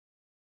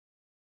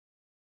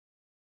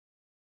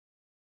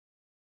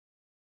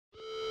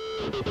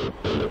The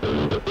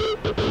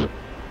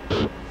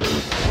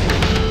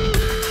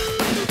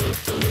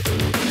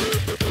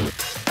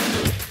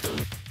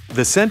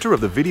center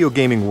of the video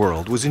gaming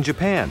world was in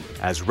Japan,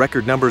 as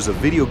record numbers of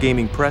video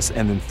gaming press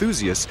and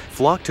enthusiasts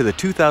flocked to the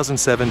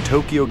 2007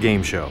 Tokyo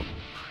Game Show.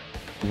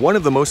 One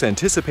of the most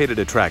anticipated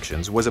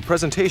attractions was a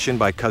presentation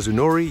by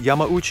Kazunori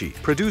Yamauchi,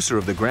 producer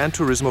of the Gran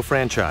Turismo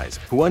franchise,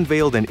 who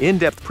unveiled an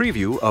in-depth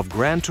preview of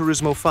Gran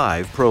Turismo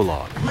 5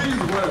 Prologue. Please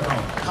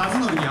welcome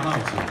Kazunori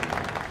Yamauchi.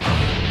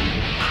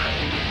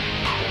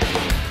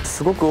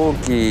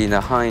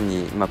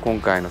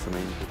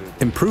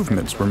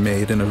 Improvements were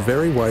made in a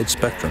very wide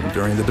spectrum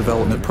during the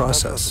development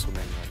process.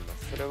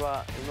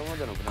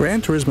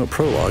 Gran Turismo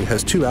Prologue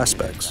has two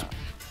aspects.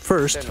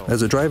 First,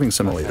 as a driving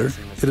simulator,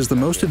 it is the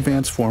most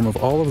advanced form of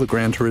all of the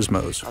Gran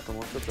Turismos.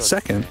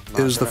 Second, it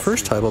is the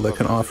first title that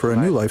can offer a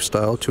new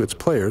lifestyle to its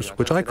players,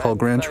 which I call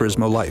Gran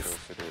Turismo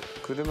Life.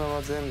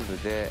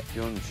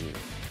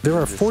 There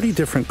are 40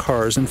 different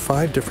cars and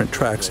 5 different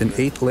tracks in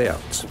 8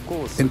 layouts.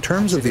 In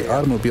terms of the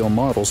automobile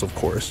models, of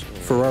course,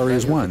 Ferrari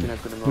is one.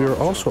 We are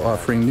also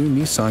offering new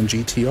Nissan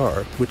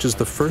GTR, which is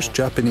the first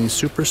Japanese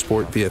super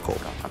sport vehicle.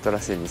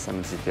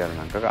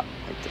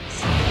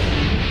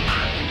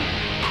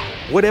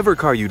 Whatever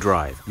car you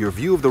drive, your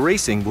view of the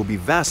racing will be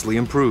vastly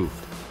improved.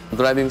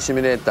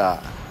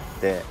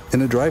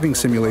 In a driving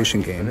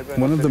simulation game,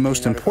 one of the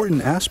most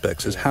important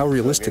aspects is how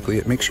realistically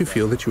it makes you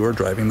feel that you are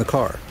driving the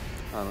car.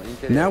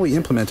 Now we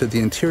implemented the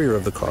interior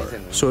of the car,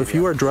 so if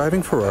you are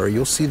driving Ferrari,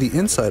 you'll see the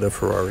inside of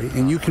Ferrari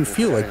and you can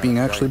feel like being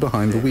actually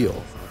behind the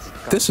wheel.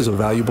 This is a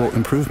valuable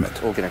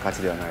improvement.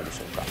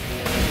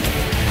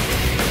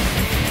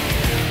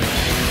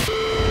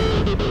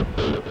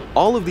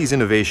 All of these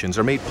innovations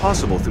are made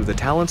possible through the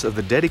talents of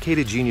the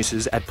dedicated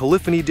geniuses at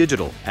Polyphony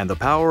Digital and the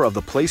power of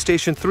the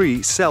PlayStation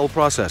 3 cell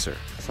processor.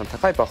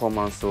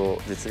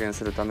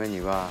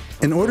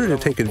 In order to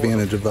take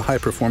advantage of the high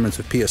performance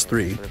of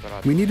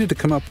PS3, we needed to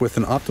come up with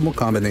an optimal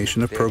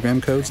combination of program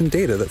codes and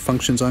data that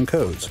functions on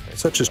codes,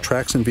 such as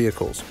tracks and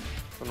vehicles.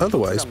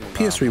 Otherwise,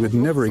 PS3 would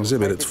never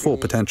exhibit its full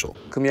potential.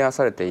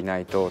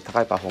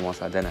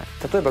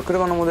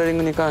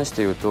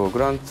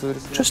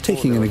 Just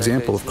taking an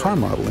example of car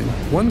modeling,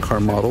 one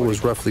car model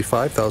was roughly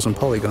 5,000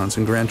 polygons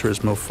in Gran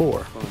Turismo 4,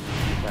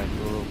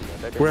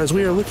 whereas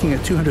we are looking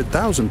at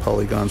 200,000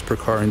 polygons per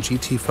car in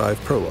GT5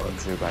 Prologue.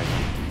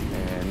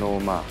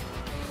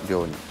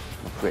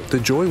 The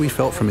joy we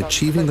felt from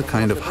achieving the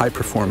kind of high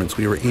performance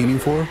we were aiming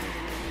for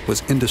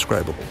was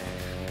indescribable.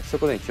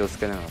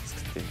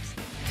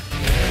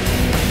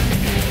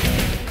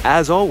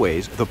 As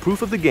always, the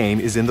proof of the game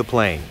is in the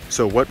playing.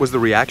 So what was the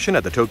reaction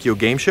at the Tokyo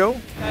Game Show?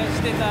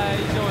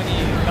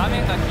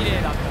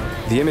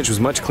 The image was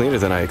much cleaner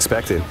than I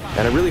expected,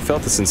 and I really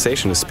felt the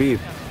sensation of speed.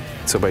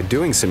 So by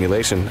doing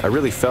simulation, I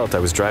really felt I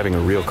was driving a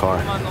real car.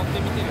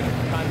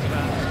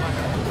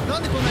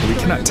 We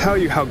cannot tell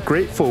you how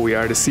grateful we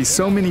are to see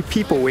so many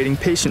people waiting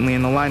patiently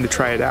in the line to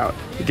try it out.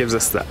 It gives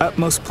us the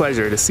utmost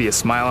pleasure to see a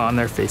smile on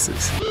their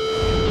faces.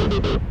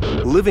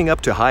 Living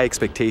up to high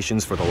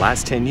expectations for the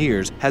last 10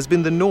 years has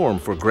been the norm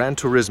for Gran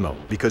Turismo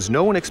because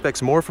no one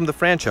expects more from the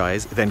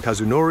franchise than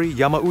Kazunori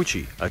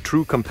Yamauchi, a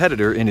true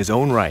competitor in his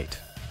own right.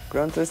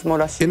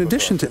 In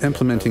addition to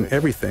implementing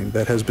everything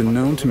that has been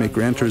known to make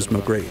Gran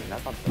Turismo great,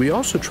 we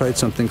also tried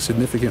something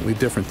significantly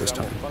different this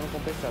time.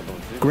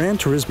 Gran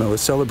Turismo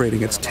is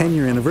celebrating its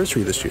 10-year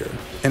anniversary this year,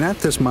 and at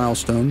this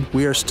milestone,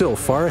 we are still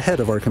far ahead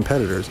of our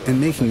competitors and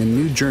making a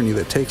new journey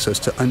that takes us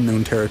to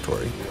unknown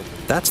territory.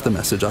 That's the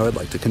message I would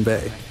like to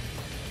convey.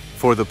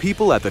 For the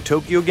people at the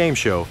Tokyo Game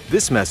Show,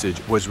 this message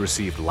was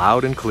received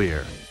loud and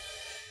clear.